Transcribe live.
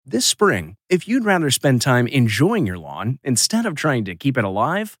This spring, if you'd rather spend time enjoying your lawn instead of trying to keep it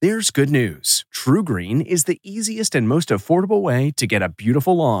alive, there's good news. True Green is the easiest and most affordable way to get a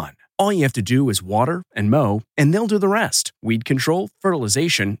beautiful lawn. All you have to do is water and mow, and they'll do the rest. Weed control,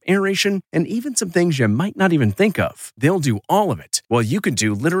 fertilization, aeration, and even some things you might not even think of. They'll do all of it, while you can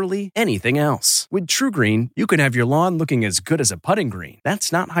do literally anything else. With True Green, you can have your lawn looking as good as a putting green.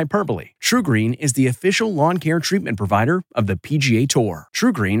 That's not hyperbole. True Green is the official lawn care treatment provider of the PGA Tour.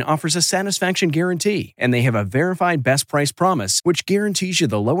 True Green offers a satisfaction guarantee, and they have a verified best price promise, which guarantees you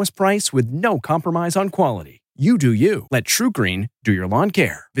the lowest price with no compromise on quality. You do you. Let True Green do your lawn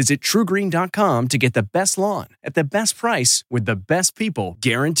care. Visit truegreen.com to get the best lawn at the best price with the best people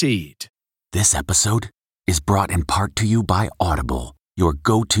guaranteed. This episode is brought in part to you by Audible, your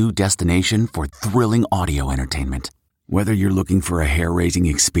go-to destination for thrilling audio entertainment. Whether you're looking for a hair-raising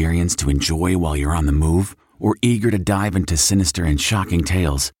experience to enjoy while you're on the move or eager to dive into sinister and shocking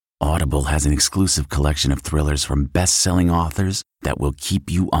tales, Audible has an exclusive collection of thrillers from best-selling authors that will keep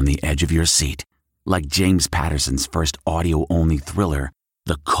you on the edge of your seat. Like James Patterson's first audio-only thriller,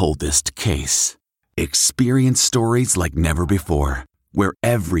 The Coldest Case. Experience stories like never before, where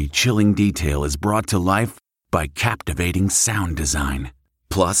every chilling detail is brought to life by captivating sound design.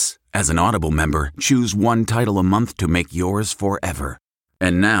 Plus, as an Audible member, choose one title a month to make yours forever.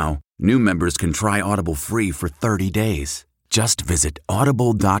 And now, new members can try Audible free for 30 days. Just visit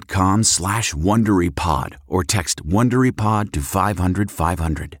audible.com/WonderyPod or text WonderyPod to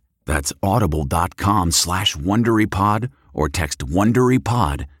 500-500. That's audible.com/WonderyPod or text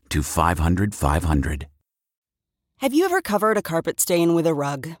WonderyPod to 500-500. Have you ever covered a carpet stain with a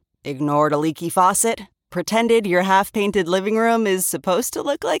rug? Ignored a leaky faucet? Pretended your half-painted living room is supposed to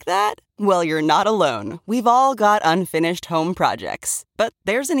look like that? Well, you're not alone. We've all got unfinished home projects. But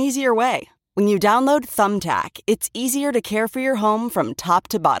there's an easier way. When you download Thumbtack, it's easier to care for your home from top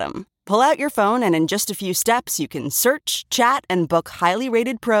to bottom. Pull out your phone and in just a few steps, you can search, chat, and book highly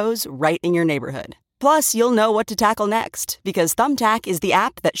rated pros right in your neighborhood. Plus, you'll know what to tackle next because Thumbtack is the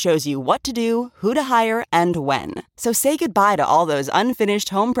app that shows you what to do, who to hire, and when. So say goodbye to all those unfinished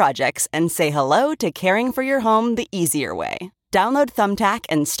home projects and say hello to caring for your home the easier way. Download Thumbtack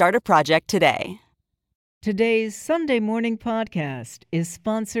and start a project today. Today's Sunday Morning Podcast is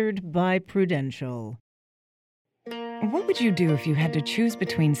sponsored by Prudential. What would you do if you had to choose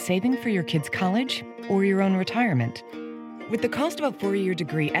between saving for your kids' college or your own retirement? With the cost of a 4-year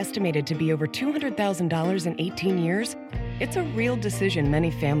degree estimated to be over $200,000 in 18 years, it's a real decision many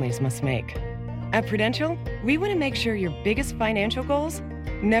families must make. At Prudential, we want to make sure your biggest financial goals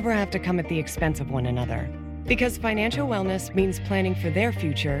never have to come at the expense of one another. Because financial wellness means planning for their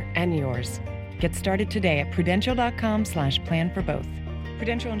future and yours. Get started today at prudential.com/plan for both.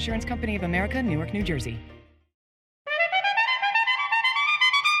 Prudential Insurance Company of America, Newark, New Jersey.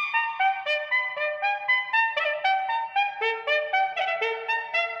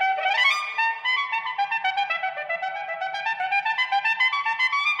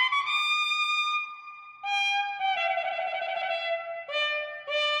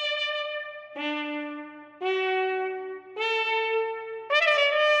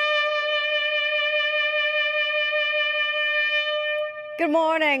 Good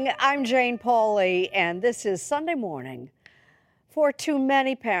morning, I'm Jane Pauley, and this is Sunday Morning. For too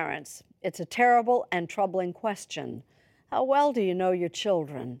many parents, it's a terrible and troubling question. How well do you know your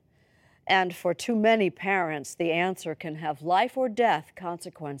children? And for too many parents, the answer can have life or death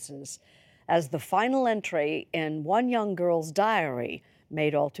consequences, as the final entry in one young girl's diary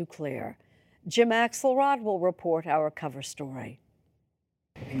made all too clear. Jim Axelrod will report our cover story.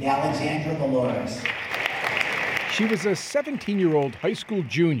 And Alexandra Dolores. She was a 17-year-old high school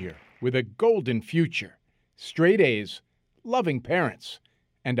junior with a golden future, straight A's, loving parents,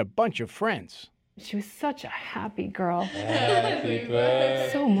 and a bunch of friends. She was such a happy girl.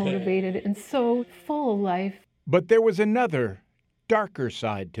 So motivated and so full of life. But there was another, darker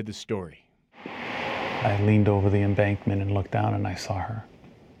side to the story. I leaned over the embankment and looked down and I saw her.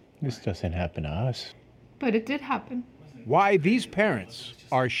 This doesn't happen to us. But it did happen. Why these parents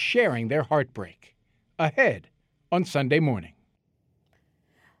are sharing their heartbreak. Ahead on Sunday Morning.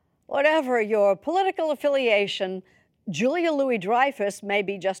 Whatever your political affiliation, Julia Louis-Dreyfus may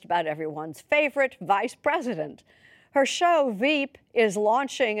be just about everyone's favorite vice president. Her show, Veep, is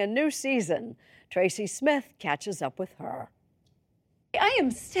launching a new season. Tracy Smith catches up with her. I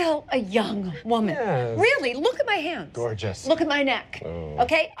am still a young woman. Yes. Really, look at my hands. Gorgeous. Look at my neck. Oh.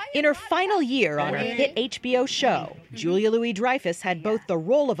 Okay? In her final year on her hit HBO show, Julia Louis-Dreyfus had both the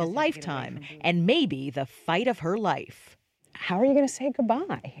role of a lifetime and maybe the fight of her life. How are you going to say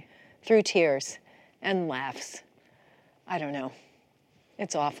goodbye? Through tears and laughs. I don't know.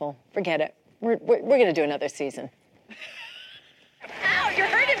 It's awful. Forget it. We're going to do another season. Ow, you're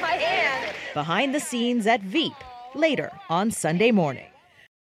hurting my hand. Behind the scenes at Veep, later on Sunday morning.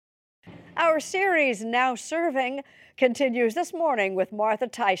 Our series, Now Serving, continues this morning with Martha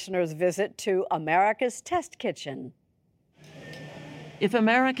Teichner's visit to America's Test Kitchen. If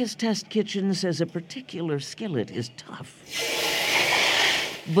America's Test Kitchen says a particular skillet is tough,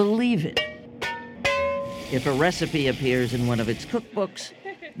 believe it. If a recipe appears in one of its cookbooks,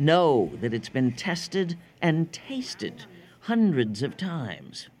 know that it's been tested and tasted hundreds of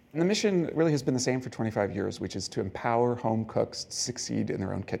times. And the mission really has been the same for 25 years, which is to empower home cooks to succeed in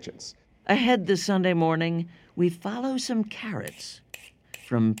their own kitchens. Ahead this Sunday morning, we follow some carrots,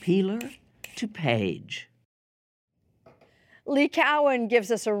 from peeler to page. Lee Cowan gives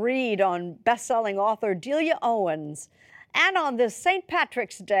us a read on best-selling author Delia Owens. And on this St.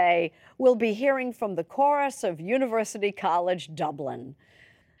 Patrick's Day, we'll be hearing from the chorus of University College Dublin.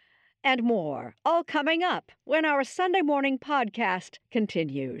 And more, all coming up when our Sunday morning podcast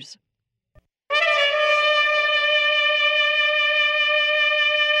continues.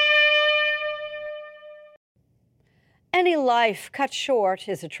 Any life cut short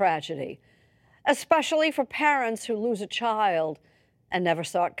is a tragedy, especially for parents who lose a child and never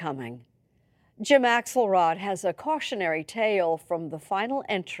saw it coming. Jim Axelrod has a cautionary tale from the final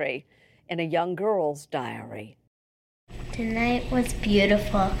entry in a young girl's diary. Tonight was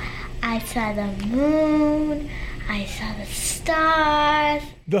beautiful. I saw the moon, I saw the stars.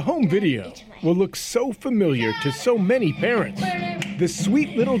 The home video will look so familiar to so many parents. The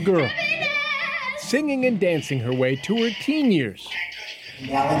sweet little girl singing and dancing her way to her teen years,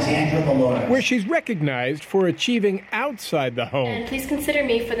 where she's recognized for achieving outside the home. And please consider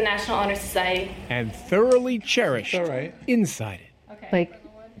me for the National Honor Society. And thoroughly cherished inside it. Okay. Like,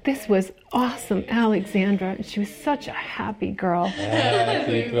 this was awesome, Alexandra. She was such a happy girl.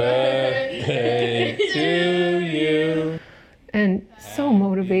 Happy birthday to you. And so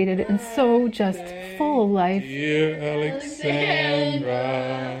motivated and so just full of life. Dear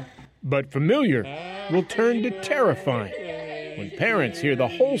Alexandra. But familiar will turn to terrifying when parents hear the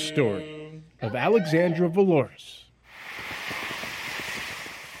whole story of Alexandra Valores.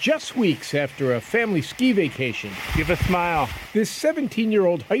 Just weeks after a family ski vacation, give a smile, this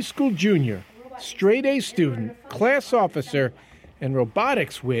 17-year-old high school junior, straight-A student, class officer, and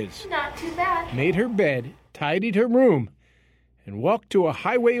robotics whiz Not too bad. made her bed, tidied her room, and walked to a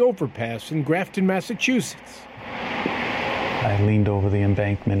highway overpass in Grafton, Massachusetts. I leaned over the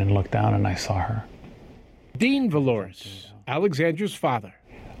embankment and looked down, and I saw her. Dean Valores, Alexandra's father.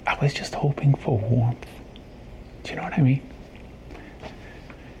 I was just hoping for warmth. Do you know what I mean?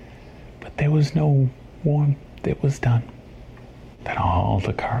 But there was no warmth. It was done. Then all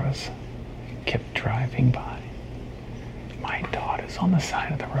the cars kept driving by. My daughter's on the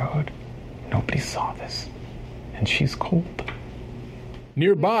side of the road. Nobody saw this. And she's cold.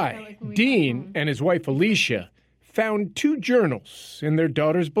 Nearby, Dean and his wife Alicia found 2 journals in their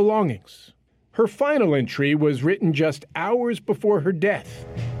daughter's belongings. Her final entry was written just hours before her death.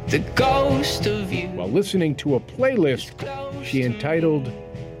 The ghost of you. While listening to a playlist she entitled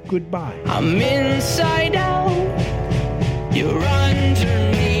Goodbye. I'm inside out. You're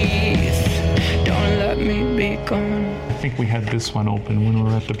underneath. Don't let me be gone. I think we had this one open when we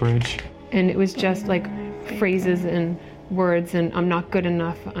were at the bridge. And it was just like phrases and words, and I'm not good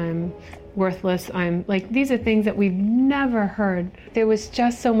enough, I'm worthless, I'm like, these are things that we've never heard. There was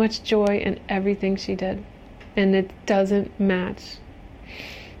just so much joy in everything she did, and it doesn't match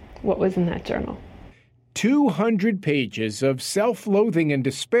what was in that journal. 200 pages of self-loathing and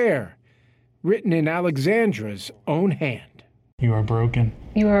despair, written in Alexandra's own hand. You are broken.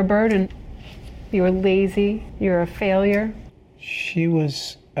 You are a burden. You are lazy. You're a failure. She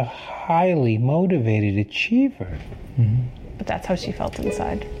was a highly motivated achiever. Mm-hmm. But that's how she felt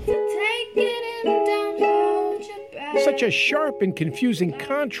inside. Such a sharp and confusing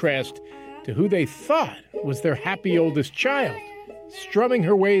contrast to who they thought was their happy oldest child, strumming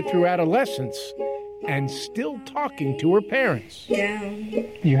her way through adolescence and still talking to her parents.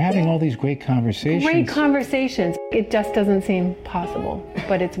 You're having all these great conversations. Great conversations. It just doesn't seem possible,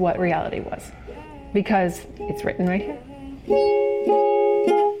 but it's what reality was, because it's written right here.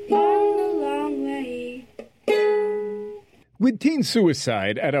 With teen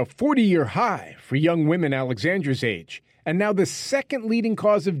suicide at a 40-year high for young women Alexandra's age, and now the second leading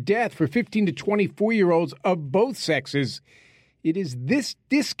cause of death for 15 to 24-year-olds of both sexes, it is this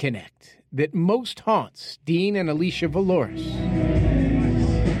disconnect that most haunts Dean and Alicia Valores.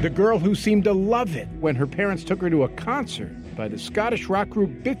 The girl who seemed to love it when her parents took her to a concert by the Scottish rock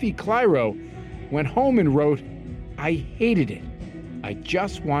group Biffy Clyro went home and wrote, "I hated it. I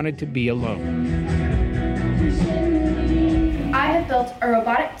just wanted to be alone. I have built a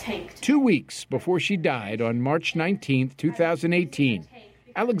robotic tank. 2 weeks before she died on March 19th, 2018,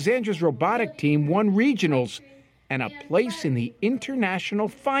 Alexandra's robotic team won regionals and a place in the international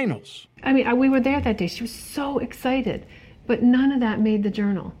finals. I mean, we were there that day. She was so excited, but none of that made the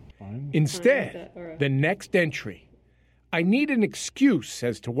journal. Instead, the next entry. I need an excuse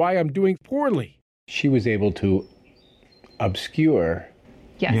as to why I'm doing poorly. She was able to obscure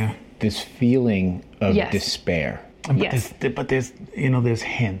this feeling of despair. But there's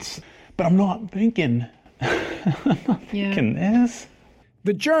hints. But I'm not thinking this.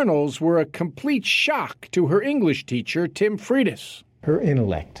 The journals were a complete shock to her English teacher, Tim Freitas. Her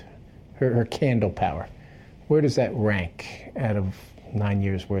intellect, her candle power, where does that rank out of 9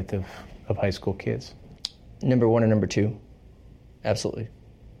 years worth of high school kids? Number 1 or number 2. Absolutely.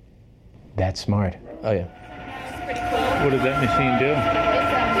 That's smart. Oh, yeah. What did that machine do?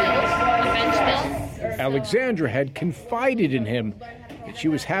 Alexandra had confided in him that she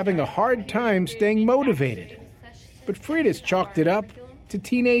was having a hard time staying motivated. But Freitas chalked it up to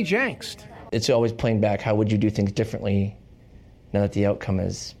teenage angst. It's always playing back. How would you do things differently now that the outcome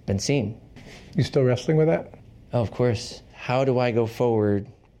has been seen? You still wrestling with that? Oh, of course. How do I go forward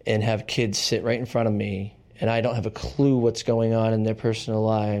and have kids sit right in front of me and I don't have a clue what's going on in their personal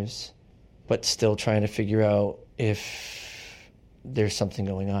lives, but still trying to figure out if there's something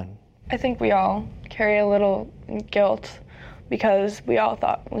going on? I think we all carry a little guilt because we all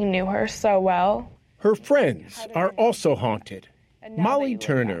thought we knew her so well. Her friends are also haunted. Molly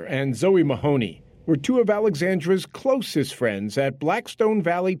Turner and Zoe Mahoney were 2 of Alexandra's closest friends at Blackstone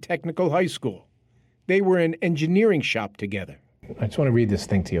Valley Technical High School. They were in engineering shop together. I just want to read this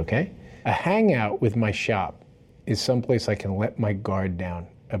thing to you, okay? A hangout with my shop is someplace I can let my guard down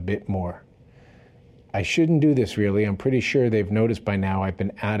a bit more. I shouldn't do this, really. I'm pretty sure they've noticed by now I've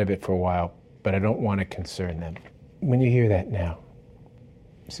been out of it for a while, but I don't want to concern them. When you hear that now,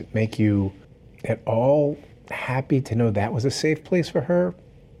 does it make you at all happy to know that was a safe place for her,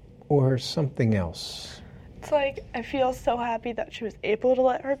 or something else? It's like I feel so happy that she was able to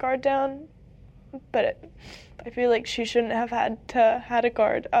let her guard down, but I feel like she shouldn't have had a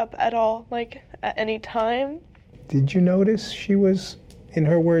guard up at all, like at any time. Did you notice she was, in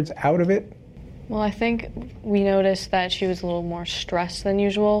her words, out of it? Well, I think we noticed that she was a little more stressed than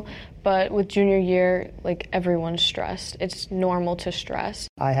usual, but with junior year, like everyone's stressed. It's normal to stress.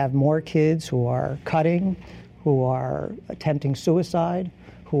 I have more kids who are cutting, who are attempting suicide,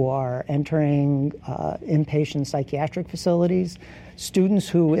 who are entering inpatient psychiatric facilities, students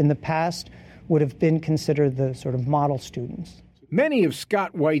who in the past would have been considered the sort of model students. Many of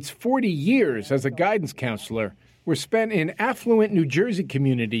Scott White's 40 years as a guidance counselor were spent in affluent New Jersey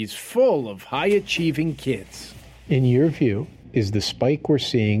communities full of high-achieving kids. In your view, is the spike we're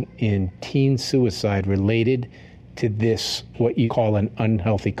seeing in teen suicide related to this, what you call an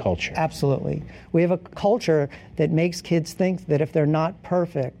unhealthy culture? Absolutely. We have a culture that makes kids think that if they're not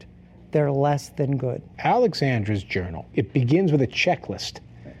perfect, they're less than good. Alexandra's journal, it begins with a checklist.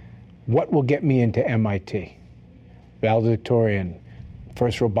 What will get me into MIT? Valedictorian,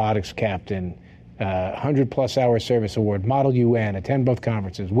 first robotics captain, 100-plus hour service award, Model UN, attend both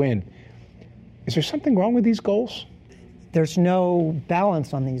conferences, win. Is there something wrong with these goals? There's no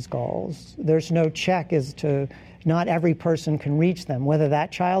balance on these goals. There's no check as to not every person can reach them. Whether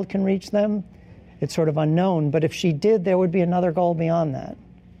that child can reach them, it's sort of unknown. But if she did, there would be another goal beyond that.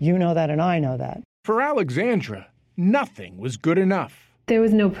 You know that and I know that. For Alexandra, nothing was good enough. There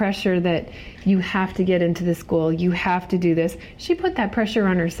was no pressure that you have to get into the school, you have to do this. She put that pressure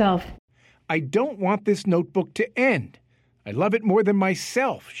on herself. I don't want this notebook to end. I love it more than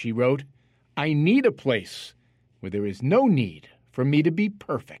myself, she wrote. I need a place where there is no need for me to be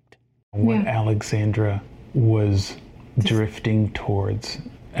perfect. What Alexandra was drifting towards,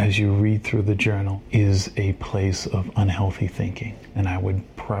 as you read through the journal, is a place of unhealthy thinking. And I would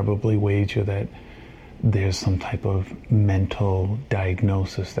probably wager that there's some type of mental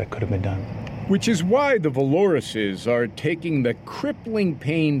diagnosis that could have been done. Which is why the Valorises are taking the crippling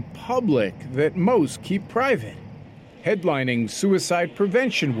pain public that most keep private, headlining suicide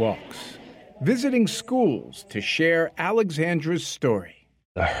prevention walks, visiting schools to share Alexandra's story.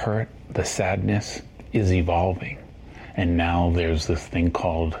 The hurt, the sadness is evolving, and now there's this thing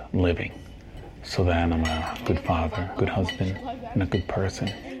called living. So then I'm a good father, good husband, and a good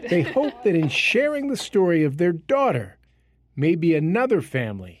person. They hope that in sharing the story of their daughter, maybe another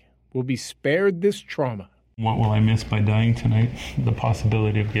family will be spared this trauma. What will I miss by dying tonight? The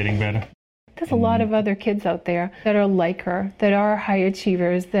possibility of getting better. There's a lot of other kids out there that are like her, that are high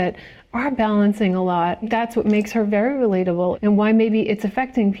achievers, that are balancing a lot. That's what makes her very relatable, and why maybe it's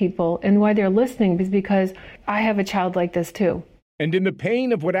affecting people and why they're listening is because I have a child like this too. And in the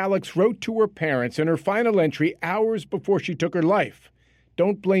pain of what Alex wrote to her parents in her final entry hours before she took her life,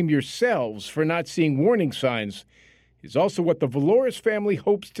 "Don't blame yourselves for not seeing warning signs," is also what the Valores family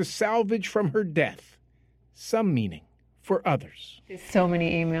hopes to salvage from her death. Some meaning for others. There's so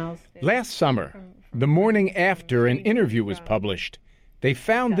many emails. Last summer, the morning after an interview was published, they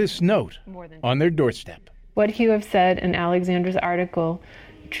found this note on their doorstep. What you have said in Alexandra's article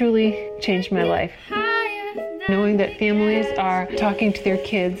truly changed my life. Knowing that families are talking to their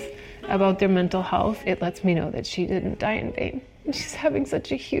kids about their mental health, it lets me know that she didn't die in vain. She's having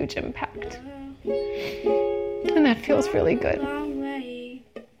such a huge impact. And that feels really good.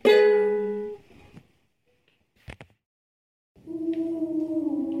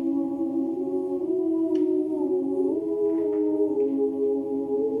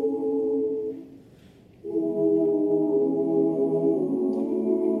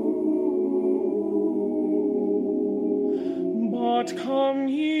 But come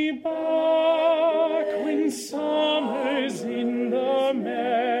ye back when summer's in the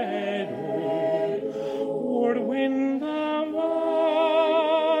meadow, or when the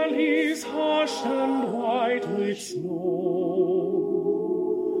valley's hushed and white with snow.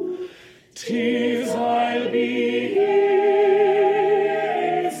 'Tis I'll be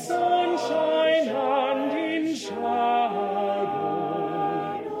here in sunshine and in shadow.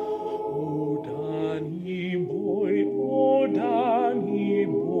 Oh, Danny boy, oh, Danny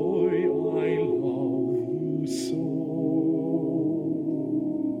boy, I love you so.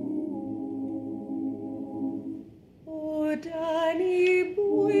 Oh, Danny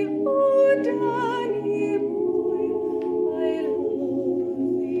boy, oh, Danny boy, I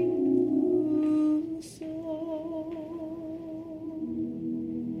love you so.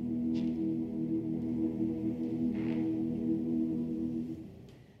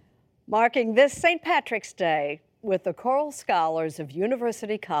 Marking this St. Patrick's Day with the Choral Scholars of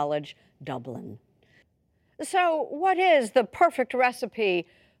University College, Dublin. So, what is the perfect recipe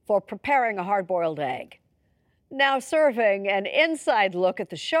for preparing a hard-boiled egg? Now serving an inside look at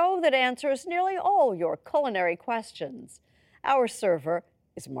the show that answers nearly all your culinary questions. Our server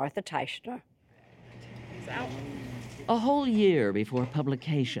is Martha Teichner. A whole year before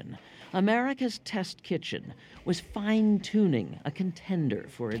publication, America's Test Kitchen was fine-tuning a contender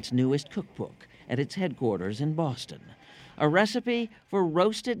for its newest cookbook at its headquarters in Boston. A recipe for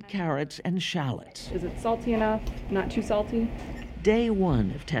roasted carrots and shallots. Is it salty enough? Not too salty? Day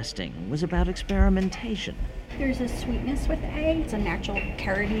one of testing was about experimentation. There's a sweetness with A. It's a natural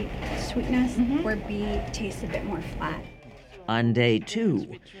carroty sweetness, where B tastes a bit more flat. On day two,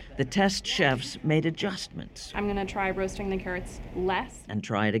 the test chefs made adjustments I'm gonna try roasting the carrots less. and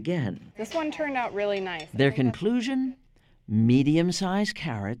tried again. This one turned out really nice. Their conclusion? Medium-sized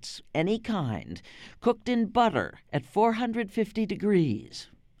carrots, any kind, cooked in butter at 450 degrees.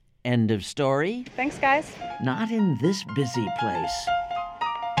 End of story? Thanks, guys. Not in this busy place.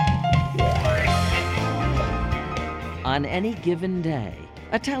 On any given day,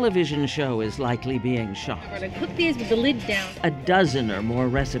 a television show is likely being shot. We're gonna cook these with the lid down. A dozen or more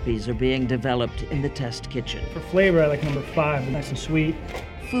recipes are being developed in the test kitchen. For flavor, I like number 5, nice and sweet.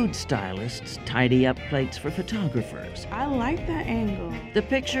 Food stylists tidy up plates for photographers. I like that angle. The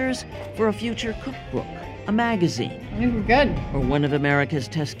pictures for a future cookbook, a magazine. I think we're good. Or one of America's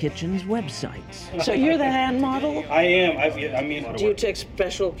Test Kitchen's websites. So you're the hand model? I am. I mean... Do you take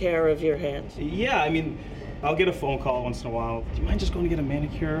special care of your hands? Yeah, I mean, I'll get a phone call once in a while. Do you mind just going to get a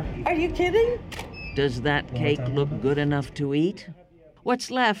manicure? Are you kidding? Does that cake look good enough to eat?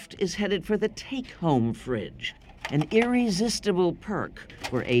 What's left is headed for the take-home fridge, an irresistible perk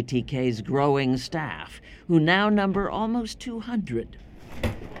for ATK's growing staff, who now number almost 200.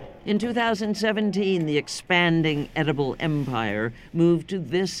 In 2017, the expanding edible empire moved to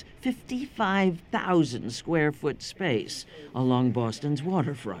this 55,000 square foot space along Boston's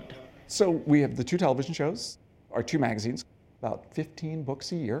waterfront. So we have the 2 television shows, our 2 magazines, about 15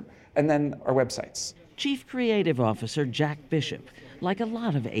 books a year, and then our websites. Chief Creative Officer Jack Bishop, like a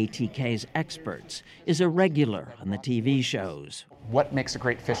lot of ATK's experts, is a regular on the TV shows. What makes a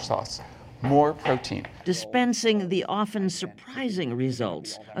great fish sauce? More protein. Dispensing the often surprising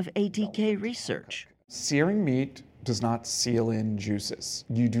results of ATK research. Searing meat does not seal in juices.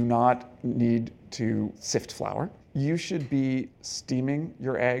 You do not need to sift flour. You should be steaming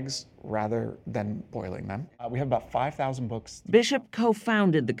your eggs rather than boiling them. We have about 5,000 books. Bishop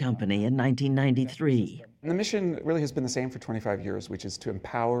co-founded the company in 1993. And the mission really has been the same for 25 years, which is to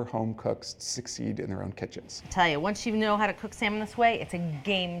empower home cooks to succeed in their own kitchens. I tell you, once you know how to cook salmon this way, it's a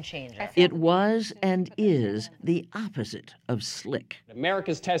game changer. It was and is the opposite of slick.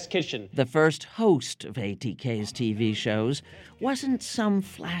 America's Test Kitchen. The first host of ATK's TV shows wasn't some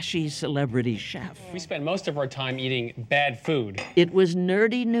flashy celebrity chef. We spend most of our time eating bad food. It was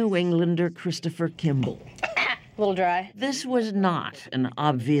nerdy New Englander Christopher Kimball. A little dry. This was not an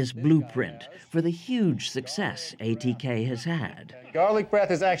obvious blueprint for the huge success ATK has had. Garlic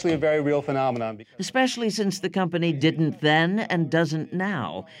breath is actually a very real phenomenon. Especially since the company didn't then and doesn't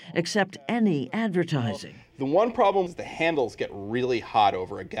now accept any advertising. The one problem is the handles get really hot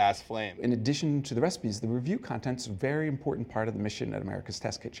over a gas flame. In addition to the recipes, the review content's a very important part of the mission at America's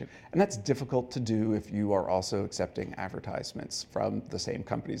Test Kitchen. And that's difficult to do if you are also accepting advertisements from the same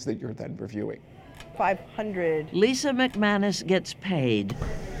companies that you're then reviewing. 500. Lisa McManus gets paid.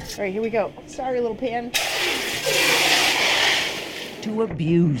 All right, here we go. Sorry, little pan. To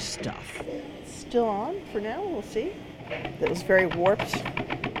abuse stuff. Still on for now, we'll see. That was very warped.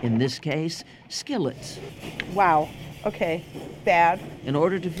 In this case, skillets. Wow, okay, bad. In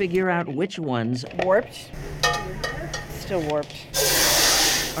order to figure out which ones Warped. Still warped.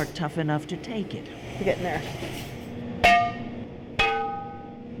 are tough enough to take it. We're getting there.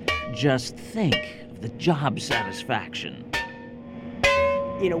 Just think of the job satisfaction.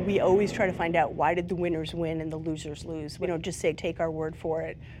 You know, we always try to find out why did the winners win and the losers lose. We don't just say take our word for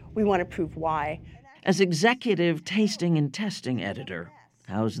it. We want to prove why. As executive tasting and testing editor,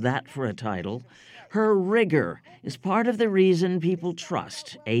 how's that for a title? Her rigor is part of the reason people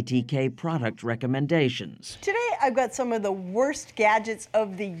trust ATK product recommendations. Today I've got some of the worst gadgets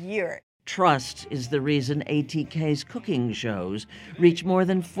of the year. Trust is the reason ATK's cooking shows reach more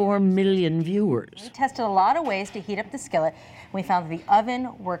than 4 million viewers. We tested a lot of ways to heat up the skillet. We found that the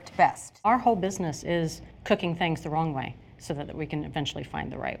oven worked best. Our whole business is cooking things the wrong way so that we can eventually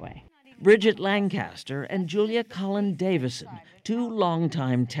find the right way. Bridget Lancaster and Julia Collin Davison, two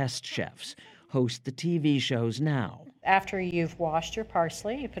longtime test chefs, host the TV shows now. After you've washed your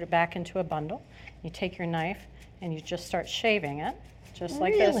parsley, you put it back into a bundle. You take your knife and you just start shaving it, just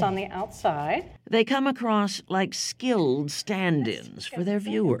like this on the outside. They come across like skilled stand-ins for their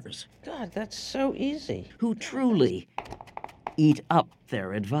viewers. God, that's so easy. Who truly eat up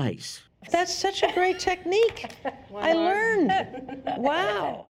their advice. That's such a great technique. I learned.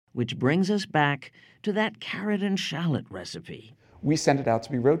 Wow. Which brings us back to that carrot and shallot recipe. We send it out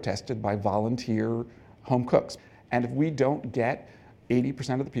to be road tested by volunteer home cooks. And if we don't get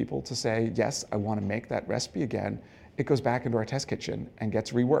 80% of the people to say, yes, I want to make that recipe again, it goes back into our test kitchen and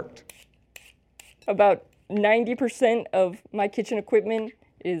gets reworked. About 90% of my kitchen equipment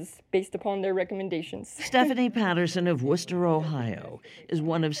is based upon their recommendations. Stephanie Patterson of Worcester, Ohio, is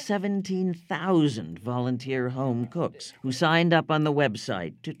one of 17,000 volunteer home cooks who signed up on the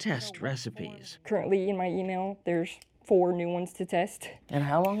website to test recipes. Currently in my email, there's 4 new ones to test. And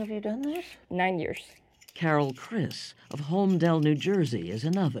how long have you done this? 9 years. Carol Chris of Holmdel, New Jersey, is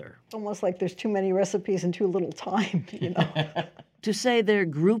another. It's almost like there's too many recipes and too little time, you know. To say they're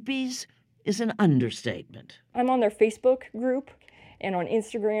groupies is an understatement. I'm on their Facebook group, and on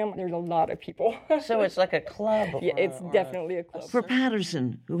Instagram, there's a lot of people. So it's like a club. Yeah, it's definitely a club. For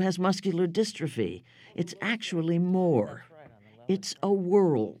Patterson, who has muscular dystrophy, it's actually more. It's a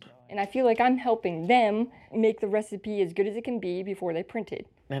world. And I feel like I'm helping them make the recipe as good as it can be before they print it.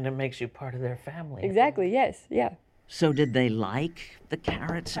 And it makes you part of their family. Exactly, yes, yeah. So did they like the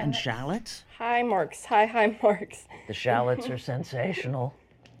carrots and shallots? Hi, Marks. Hi, Marks. The shallots are sensational.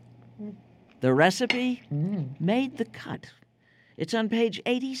 The recipe made the cut. It's on page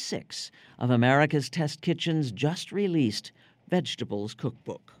 86 of America's Test Kitchen's just-released Vegetables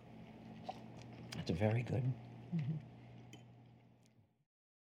Cookbook. That's very good.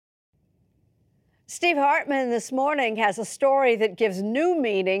 Steve Hartman this morning has a story that gives new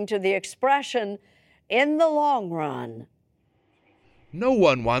meaning to the expression, in the long run. No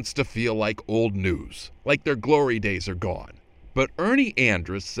one wants to feel like old news, like their glory days are gone. But Ernie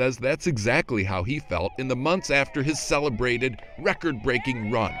Andrus says that's exactly how he felt in the months after his celebrated,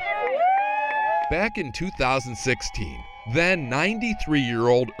 record-breaking run. Back in 2016, then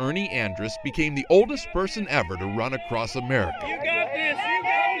 93-year-old Ernie Andrus became the oldest person ever to run across America. You got this, you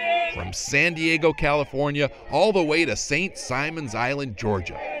got this! From San Diego, California, all the way to St. Simon's Island,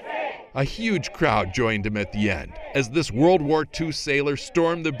 Georgia. A huge crowd joined him at the end as this World War II sailor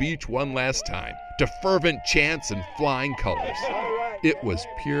stormed the beach one last time to fervent chants and flying colors. It was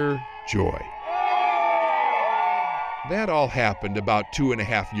pure joy. That all happened about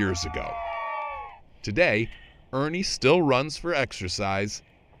 2.5 years ago. Today, Ernie still runs for exercise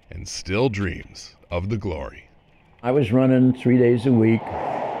and still dreams of the glory. I was running 3 days a week,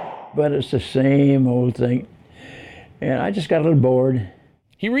 but it's the same old thing. And I just got a little bored.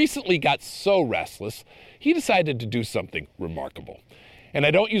 He recently got so restless, he decided to do something remarkable. And I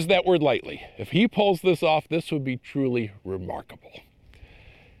don't use that word lightly. If he pulls this off, this would be truly remarkable.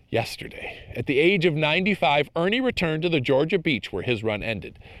 Yesterday, at the age of 95, Ernie returned to the Georgia beach where his run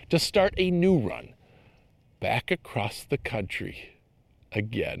ended to start a new run back across the country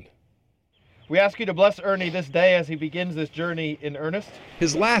again. We ask you to bless Ernie this day as he begins this journey in earnest.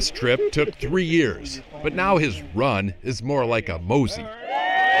 His last trip took 3 years, but now his run is more like a mosey.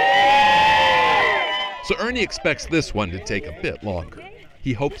 So Ernie expects this one to take a bit longer.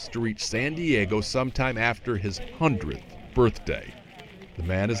 He hopes to reach San Diego sometime after his 100th birthday. The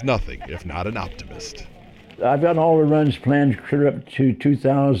man is nothing if not an optimist. I've got all the runs planned clear up to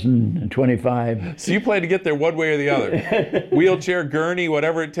 2025. So you plan to get there one way or the other? Wheelchair, gurney,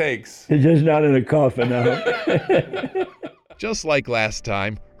 whatever it takes. It's just not in a coffin now. Just like last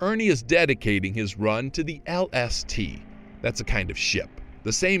time, Ernie is dedicating his run to the LST. That's a kind of ship,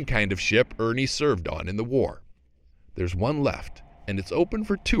 the same kind of ship Ernie served on in the war. There's one left, and it's open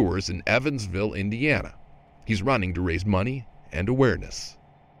for tours in Evansville, Indiana. He's running to raise money and awareness.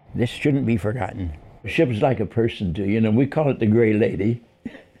 This shouldn't be forgotten. A ship is like a person too, we call it the Gray Lady.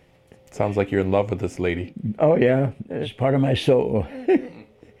 Sounds like you're in love with this lady. Oh yeah, it's part of my soul.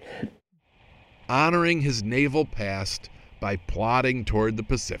 Honoring his naval past by plodding toward the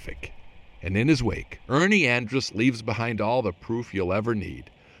Pacific. And in his wake, Ernie Andrus leaves behind all the proof you'll ever need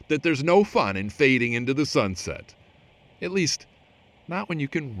that there's no fun in fading into the sunset. At least, not when you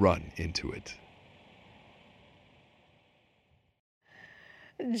can run into it.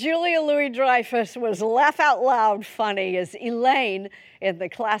 Julia Louis-Dreyfus was laugh out loud funny as Elaine in the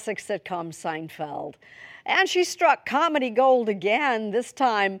classic sitcom Seinfeld. And she struck comedy gold again, this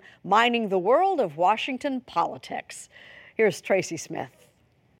time mining the world of Washington politics. Here's Tracy Smith.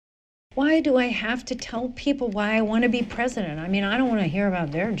 Why do I have to tell people why I want to be president? I mean, I don't want to hear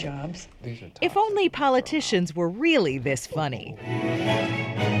about their jobs. If only politicians were really this funny.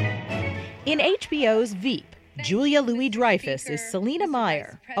 In HBO's Veep, Julia Louis-Dreyfus is Selena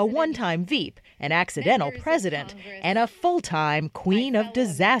Meyer, a one-time Veep, an accidental president, and a full-time queen of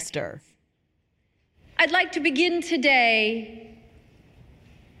disaster. I'd like to begin today.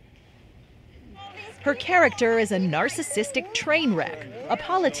 Her character is a narcissistic train wreck, a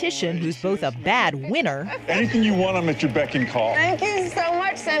politician who's both a bad winner. Anything you want, I'm at your beck and call. Thank you so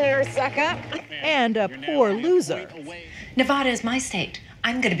much, Senator Suckup. And a poor loser. Nevada is my state.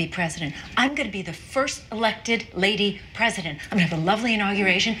 I'm going to be president. I'm going to be the first elected lady president. I'm going to have a lovely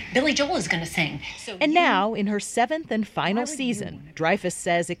inauguration. Billy Joel is going to sing. And now, in her 7th and final season, Dreyfus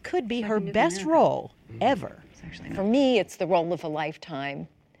says it could be her best role ever. For me, it's the role of a lifetime.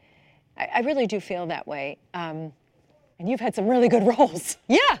 I really do feel that way. And you've had some really good roles.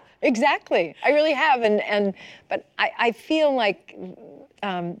 Yeah, exactly. I really have. But I feel like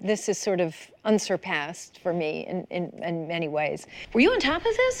this is sort of unsurpassed for me in many ways. Were you on top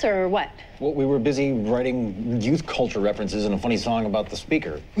of this or what? Well, we were busy writing youth culture references and a funny song about the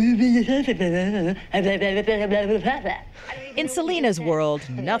speaker. In Selena's world,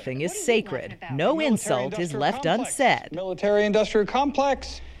 nothing is sacred. No insult is left unsaid. Military-industrial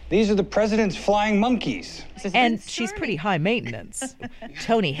complex. These are the president's flying monkeys. And she's pretty high maintenance.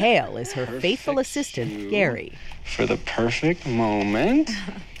 Tony Hale is her faithful assistant, Gary. For the perfect moment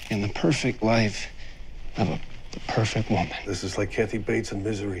in the perfect life of the perfect woman. This is like Kathy Bates in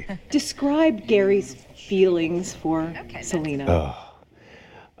Misery. Describe Gary's feelings for Selena.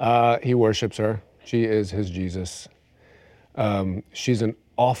 He worships her. She is his Jesus. She's an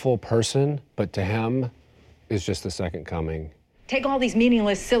awful person, but to him is just the second coming. Take all these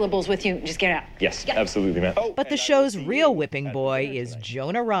meaningless syllables with you and just get out. Yes, absolutely, ma'am. But the show's real whipping boy is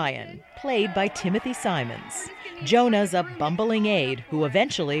Jonah Ryan, played by Timothy Simons. Jonah's a bumbling aide who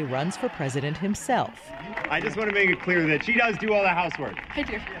eventually runs for president himself. I just want to make it clear that she does do all the housework. I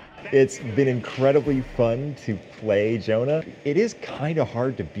do. It's been incredibly fun to play Jonah. It is kind of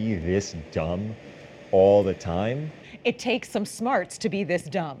hard to be this dumb all the time. It takes some smarts to be this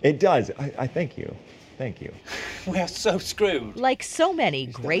dumb. It does. I thank you. Thank you. We are so screwed. Like so many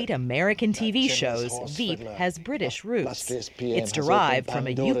great American TV shows, Veep has British roots. It's derived from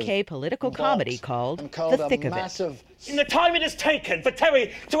a UK political comedy called The Thick of It. In the time it has taken for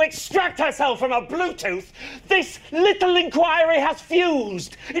Terry to extract herself from her Bluetooth, this little inquiry has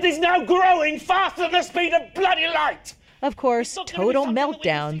fused. It is now growing faster than the speed of bloody light. Of course, total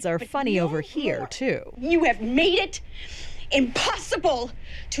meltdowns are funny over here, too. You have made it impossible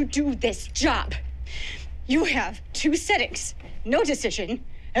to do this job. You have two settings, no decision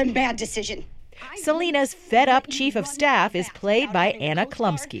and bad decision. Selina's fed-up chief of staff is played by Anna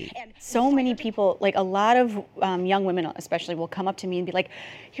Klumsky. So many people, like a lot of young women especially, will come up to me and be like,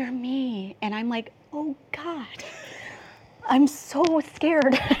 "You're me." And I'm like, oh God, I'm so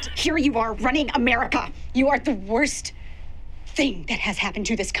scared. Here you are running America. You are the worst thing that has happened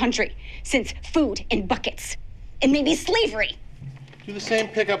to this country since food in buckets and maybe slavery. Do the same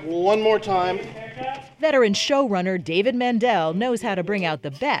pickup one more time. Veteran showrunner David Mandel knows how to bring out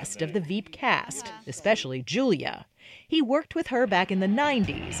the best of the Veep cast, especially Julia. He worked with her back in the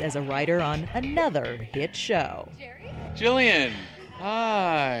 90s as a writer on another hit show. Jillian,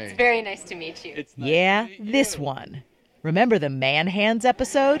 hi. It's very nice to meet you. Yeah, this one. Remember the Man Hands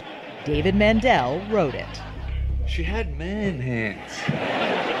episode? David Mandel wrote it. She had man hands.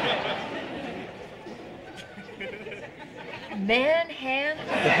 Man hands?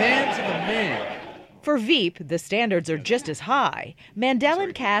 The hands of a man. For Veep, the standards are just as high. Mandel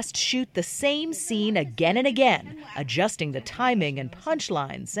and cast shoot the same scene again and again, adjusting the timing and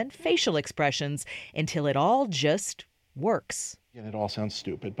punchlines and facial expressions until it all just works. And it all sounds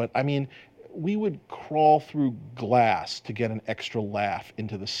stupid, but I mean, we would crawl through glass to get an extra laugh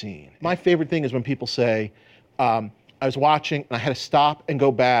into the scene. My favorite thing is when people say, I was watching and I had to stop and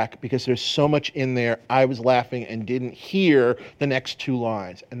go back because there's so much in there. I was laughing and didn't hear the next two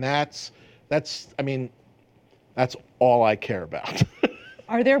lines. And that's all I care about.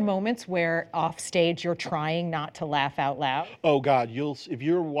 Are there moments where off stage you're trying not to laugh out loud? Oh God, if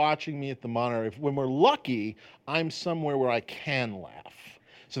you're watching me at the monitor, when we're lucky, I'm somewhere where I can laugh.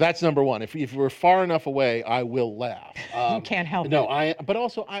 So that's number one. If we're far enough away, I will laugh. You can't help it. No, but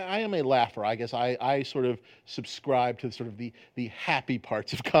also I am a laugher. I guess I sort of subscribe to sort of the happy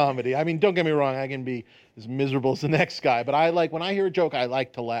parts of comedy. I mean, don't get me wrong, I can be as miserable as the next guy, but when I hear a joke, I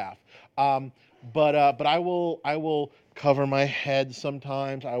like to laugh. But I will cover my head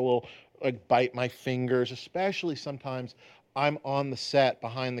sometimes. I will bite my fingers, especially sometimes I'm on the set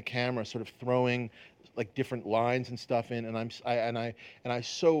behind the camera, sort of throwing like different lines and stuff in, and I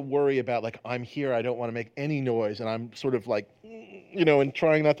so worry about like I'm here, I don't want to make any noise, and I'm sort of like, and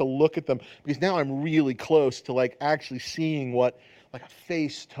trying not to look at them because now I'm really close to like actually seeing what like a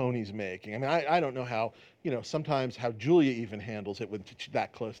face Tony's making. I mean, I don't know how, sometimes how Julia even handles it with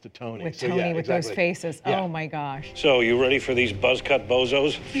that close to Tony. With Tony, with those faces. Yeah. Oh my gosh. So, you ready for these buzzcut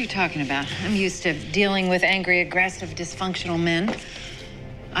bozos? What are you talking about? I'm used to dealing with angry, aggressive, dysfunctional men,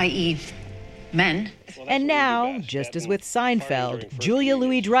 i.e. men. And now, just as with Seinfeld, Julia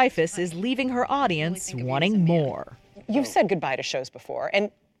Louis-Dreyfus is leaving her audience wanting more. You've said goodbye to shows before,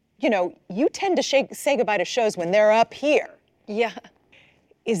 and, you tend to say goodbye to shows when they're up here. Yeah.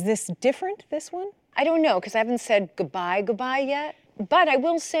 Is this different, this one? I don't know, because I haven't said goodbye yet. But I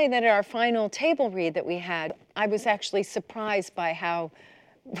will say that at our final table read that we had, I was actually surprised by how,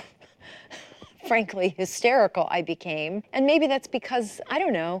 frankly, hysterical I became. And maybe that's because, I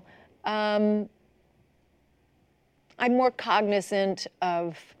don't know, I'm more cognizant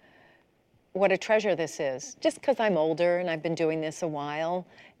of what a treasure this is, just because I'm older and I've been doing this a while,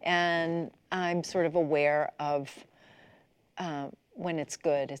 and I'm sort of aware of when it's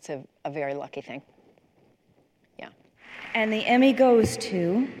good. It's a very lucky thing. Yeah. And the Emmy goes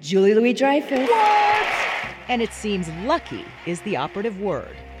to Julia Louis-Dreyfus. What? And it seems lucky is the operative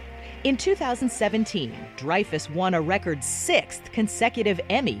word. In 2017, Dreyfus won a record 6th consecutive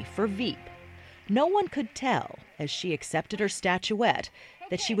Emmy for Veep. No one could tell, as she accepted her statuette,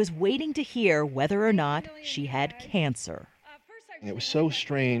 that she was waiting to hear whether or not she had cancer. It was so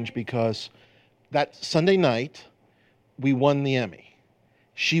strange because that Sunday night, we won the Emmy.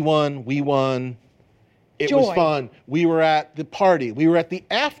 She won, we won. It Joy. Was fun. We were at the party. We were at the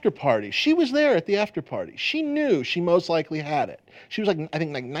after party. She was there at the after party. She knew she most likely had it. She was I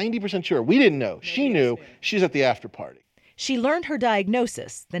think 90% sure. We didn't know. She knew. She was at the after party. She learned her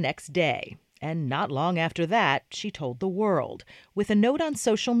diagnosis the next day. And not long after that, she told the world, with a note on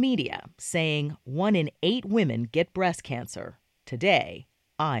social media saying 1 in 8 women get breast cancer. Today,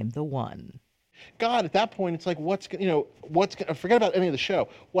 I'm the one. God, at that point, it's like, forget about any of the show.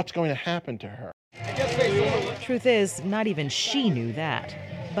 What's going to happen to her? Truth is, not even she knew that.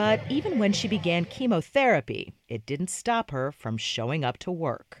 But even when she began chemotherapy, it didn't stop her from showing up to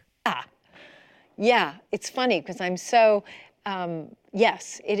work. Yeah, it's funny because I'm so,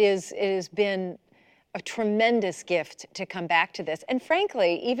 yes, it has been a tremendous gift to come back to this. And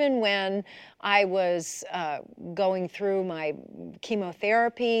frankly, even when I was going through my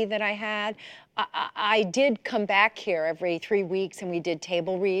chemotherapy that I had, I did come back here every 3 weeks, and we did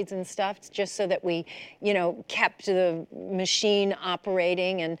table reads and stuff, just so that we, kept the machine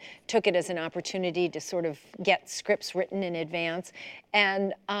operating and took it as an opportunity to sort of get scripts written in advance.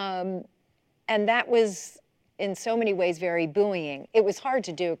 And that was, in so many ways, very buoying. It was hard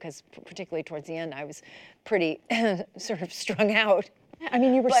to do because, particularly towards the end, I was pretty sort of strung out. I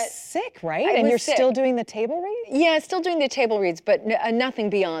mean, you were sick, right? And you're still doing the table reads? Yeah, still doing the table reads, but nothing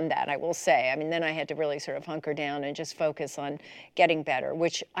beyond that, I will say. I mean, then I had to really sort of hunker down and just focus on getting better,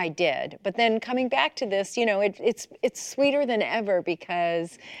 which I did. But then coming back to this, it's sweeter than ever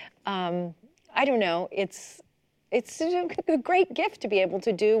because, I don't know, it's a great gift to be able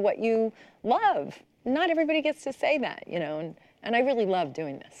to do what you love. Not everybody gets to say that, and I really love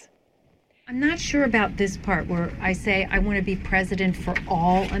doing this. I'm not sure about this part where I say I want to be president for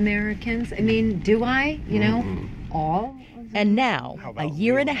all Americans. I mean, do I? All? And now, a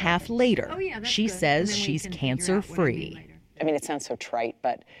year and a half later, she says she's cancer-free. I mean, it sounds so trite,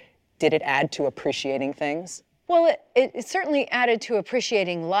 but did it add to appreciating things? Well, it certainly added to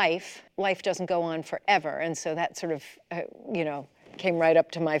appreciating life. Life doesn't go on forever, and so that sort of, came right up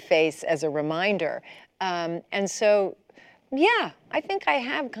to my face as a reminder. And so, yeah, I think I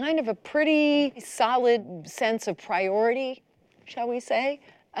have kind of a pretty solid sense of priority, shall we say,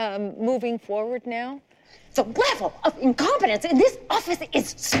 moving forward now. The level of incompetence in this office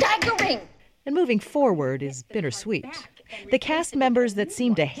is staggering. And moving forward is bittersweet. The cast members that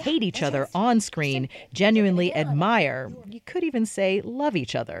seem to hate each other on screen genuinely admire, you could even say love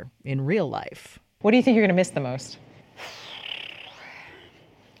each other in real life. What do you think you're going to miss the most?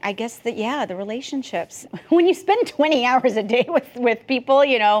 I guess the relationships. When you spend 20 hours a day with people,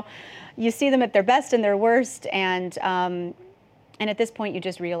 you see them at their best and their worst, and at this point you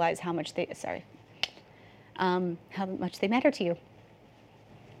just realize how much they matter to you.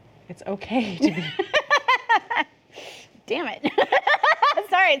 It's okay to be. Damn it.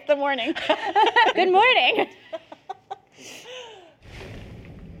 Sorry, it's the morning. Good morning.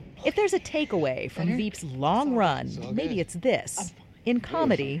 If there's a takeaway from Veep's long run, maybe it's this. In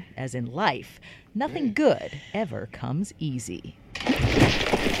comedy, as in life, nothing good ever comes easy.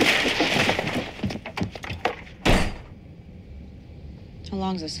 How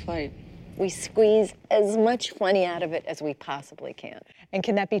long's this fight? We squeeze as much funny out of it as we possibly can. And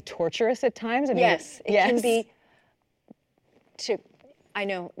can that be torturous at times? I mean, yes, it can be. I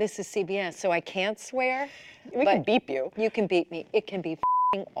know this is CBS, so I can't swear. We can beep you. You can beep me. It can be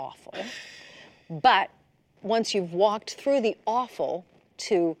f***ing awful. But once you've walked through the awful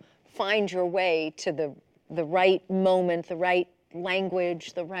to find your way to the right moment, the right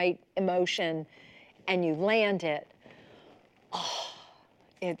language, the right emotion, and you land it,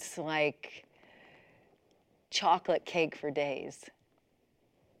 it's like chocolate cake for days.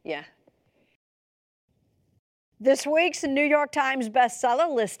 Yeah. This week's New York Times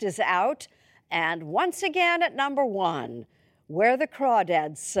bestseller list is out, and once again at number 1, Where the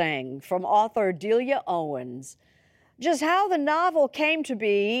Crawdads Sing, from author Delia Owens. Just how the novel came to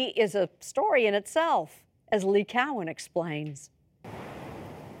be is a story in itself, as Lee Cowan explains.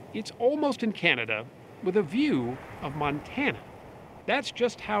 It's almost in Canada with a view of Montana. That's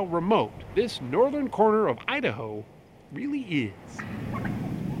just how remote this northern corner of Idaho really is.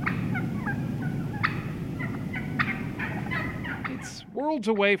 It's worlds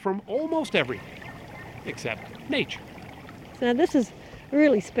away from almost everything, except nature. Now this is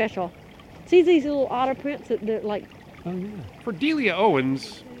really special. See these little otter prints that they're like... Oh yeah. For Delia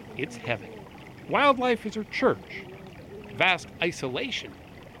Owens, it's heaven. Wildlife is her church. Vast isolation,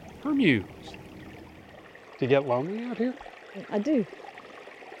 her muse. Do you get lonely out here? I do.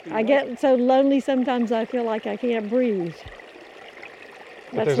 I get so lonely sometimes I feel like I can't breathe.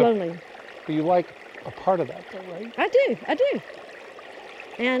 That's lonely. But you like a part of that though, right? I do.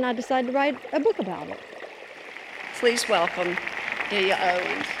 And I decided to write a book about it. Please welcome Delia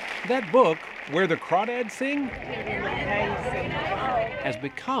Owens. That book, Where the Crawdads Sing, has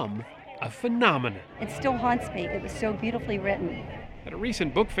become a phenomenon. It still haunts me. It was so beautifully written. At a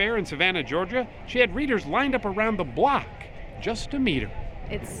recent book fair in Savannah, Georgia, she had readers lined up around the block just to meet her.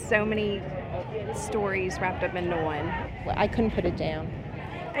 It's so many stories wrapped up into one. I couldn't put it down.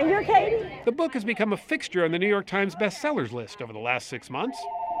 And you're Katie? The book has become a fixture on the New York Times bestsellers list over the last 6 months.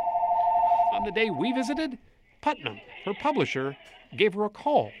 On the day we visited, Putnam, her publisher, gave her a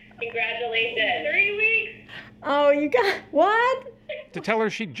call. Congratulations. 3 weeks. Oh, you got what? To tell her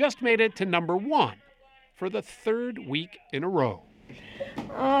she just made it to number 1 for the 3rd week in a row.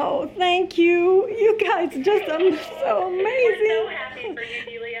 Oh, thank you. You guys just are so amazing. We're so happy for you,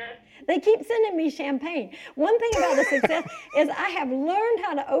 Delia. They keep sending me champagne. One thing about the success is I have learned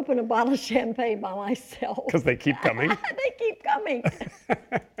how to open a bottle of champagne by myself. Because they keep coming. They keep coming.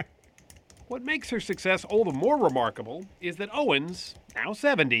 What makes her success all the more remarkable is that Owens, now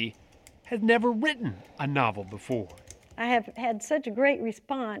 70, has never written a novel before. I have had such a great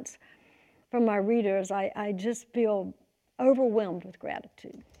response from my readers. I just feel overwhelmed with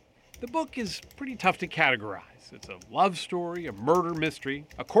gratitude. The book is pretty tough to categorize. It's a love story, a murder mystery,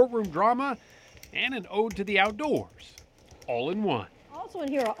 a courtroom drama, and an ode to the outdoors, all in one. Also in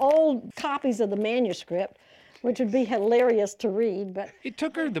here are old copies of the manuscript, which would be hilarious to read, but... It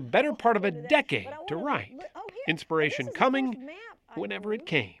took her the better part of a decade to write. Inspiration coming whenever it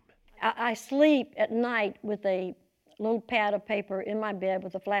came. I sleep at night with a little pad of paper in my bed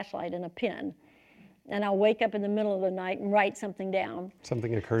with a flashlight and a pen. And I'll wake up in the middle of the night and write something down.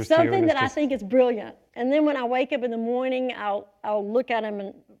 Something occurs to you. Something that I think is brilliant. And then when I wake up in the morning, I'll look at them,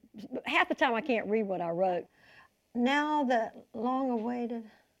 and half the time I can't read what I wrote. Now that long-awaited,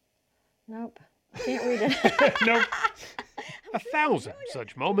 nope, I can't read it. Nope. 1,000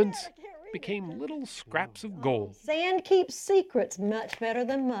 such moments became little scraps of gold. Sand keeps secrets much better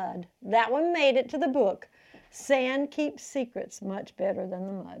than mud. That one made it to the book. Sand keeps secrets much better than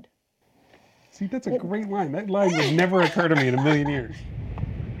the mud. See, that's a great line. That line would never occur to me in a million years.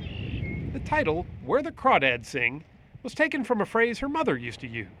 The title, Where the Crawdads Sing, was taken from a phrase her mother used to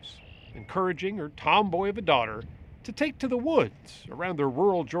use, encouraging her tomboy of a daughter to take to the woods around their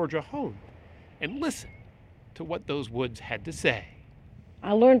rural Georgia home and listen to what those woods had to say.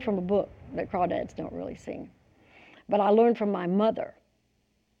 I learned from a book that crawdads don't really sing. But I learned from my mother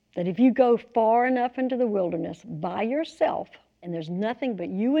that if you go far enough into the wilderness by yourself, and there's nothing but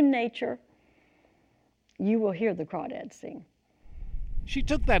you and nature, you will hear the crawdads sing. She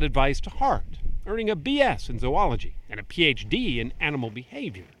took that advice to heart, earning a BS in zoology and a PhD in animal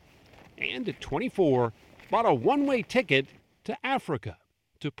behavior. And at 24, bought a one-way ticket to Africa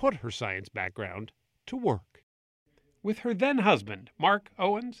to put her science background to work. With her then-husband, Mark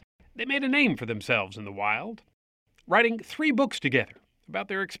Owens, they made a name for themselves in the wild, writing 3 books together about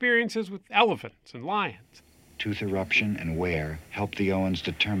their experiences with elephants and lions. Tooth eruption and wear helped the Owens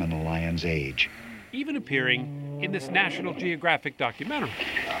determine the lion's age. Even appearing in this National Geographic documentary.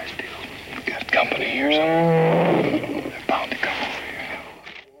 We've got company here somewhere. They're bound to come over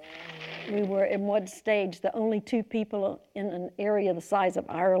here. We were in one stage the only 2 people in an area the size of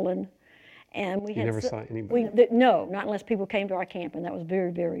Ireland. And we You never saw anybody? No, not unless people came to our camp, and that was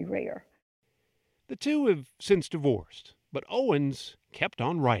very, very rare. The two have since divorced, but Owens kept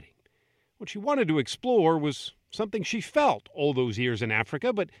on writing. What she wanted to explore was something she felt all those years in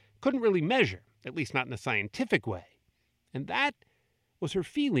Africa, but couldn't really measure, at least not in a scientific way. And that was her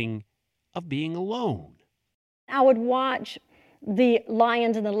feeling of being alone. I would watch the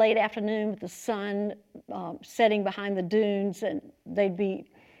lions in the late afternoon with the sun setting behind the dunes, and they'd be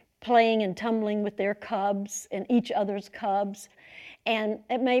playing and tumbling with their cubs and each other's cubs. And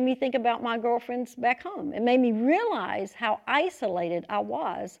it made me think about my girlfriends back home. It made me realize how isolated I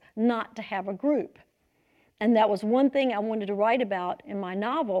was not to have a group. And that was one thing I wanted to write about in my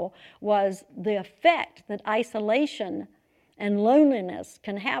novel, was the effect that isolation and loneliness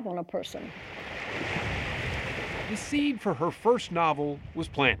can have on a person. The seed for her first novel was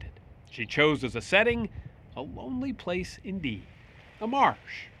planted. She chose as a setting a lonely place indeed, a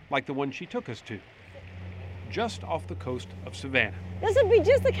marsh like the one she took us to, just off the coast of Savannah. This would be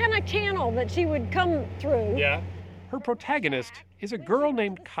just the kind of channel that she would come through. Yeah. Her protagonist is a girl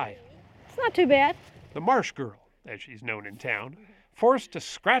named Kaya. It's not too bad. The marsh girl, as she's known in town, forced to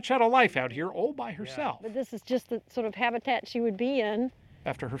scratch out a life out here all by herself. But this is just the sort of habitat she would be in.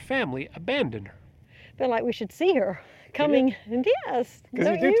 After her family abandoned her. Feel like we should see her coming. And yes.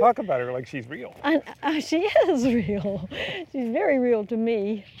 Because you do talk about her like she's real. She is real. She's very real to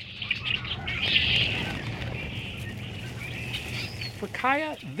me. For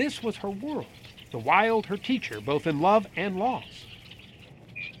Kaya, this was her world. The wild, her teacher, both in love and loss.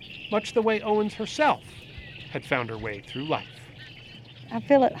 Much the way Owens herself had found her way through life. I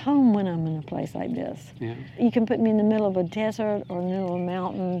feel at home when I'm in a place like this. Yeah. You can put me in the middle of a desert or in the middle of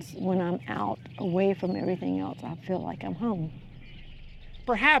mountains. When I'm out, away from everything else, I feel like I'm home.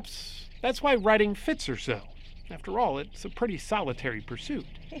 Perhaps that's why writing fits her so. After all, it's a pretty solitary pursuit.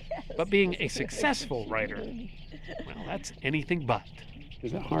 Yes, but being a successful writer, well, that's anything but.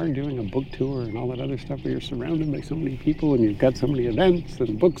 Is it hard doing a book tour and all that other stuff where you're surrounded by so many people and you've got so many events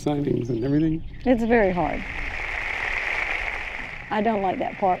and book signings and everything? It's very hard. I don't like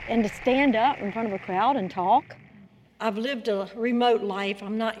that part. And to stand up in front of a crowd and talk, I've lived a remote life.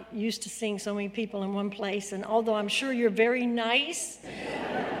 I'm not used to seeing so many people in one place. And although I'm sure you're very nice,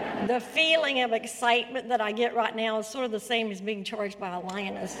 the feeling of excitement that I get right now is sort of the same as being charged by a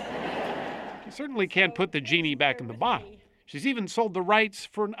lioness. She certainly can't put the genie back in the bottle. She's even sold the rights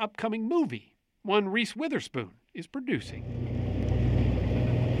for an upcoming movie, one Reese Witherspoon is producing.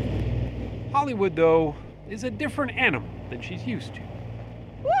 Hollywood, though, is a different animal than she's used to.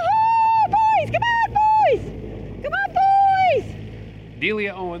 Woohoo! Boys! Come on, boys! Come on, boys!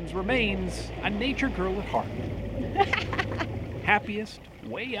 Delia Owens remains a nature girl at heart. Happiest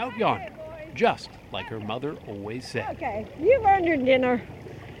way out yonder, just like her mother always said. Okay, you've earned your dinner.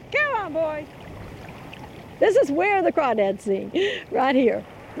 Come on, boys. This is where the crawdads sing, right here.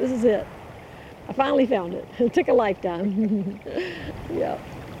 This is it. I finally found it. It took a lifetime. Yeah.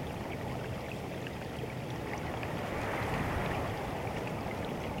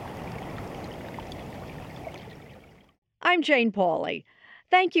 I'm Jane Pauley.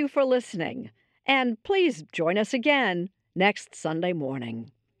 Thank you for listening. And please join us again next Sunday morning.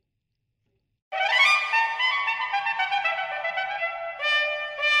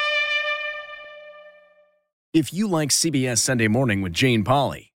 If you like CBS Sunday Morning with Jane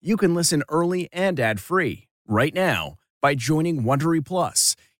Pauley, you can listen early and ad-free right now by joining Wondery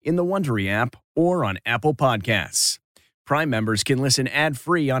Plus in the Wondery app or on Apple Podcasts. Prime members can listen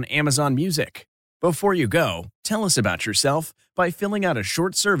ad-free on Amazon Music. Before you go, tell us about yourself by filling out a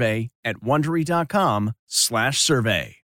short survey at Wondery.com/survey.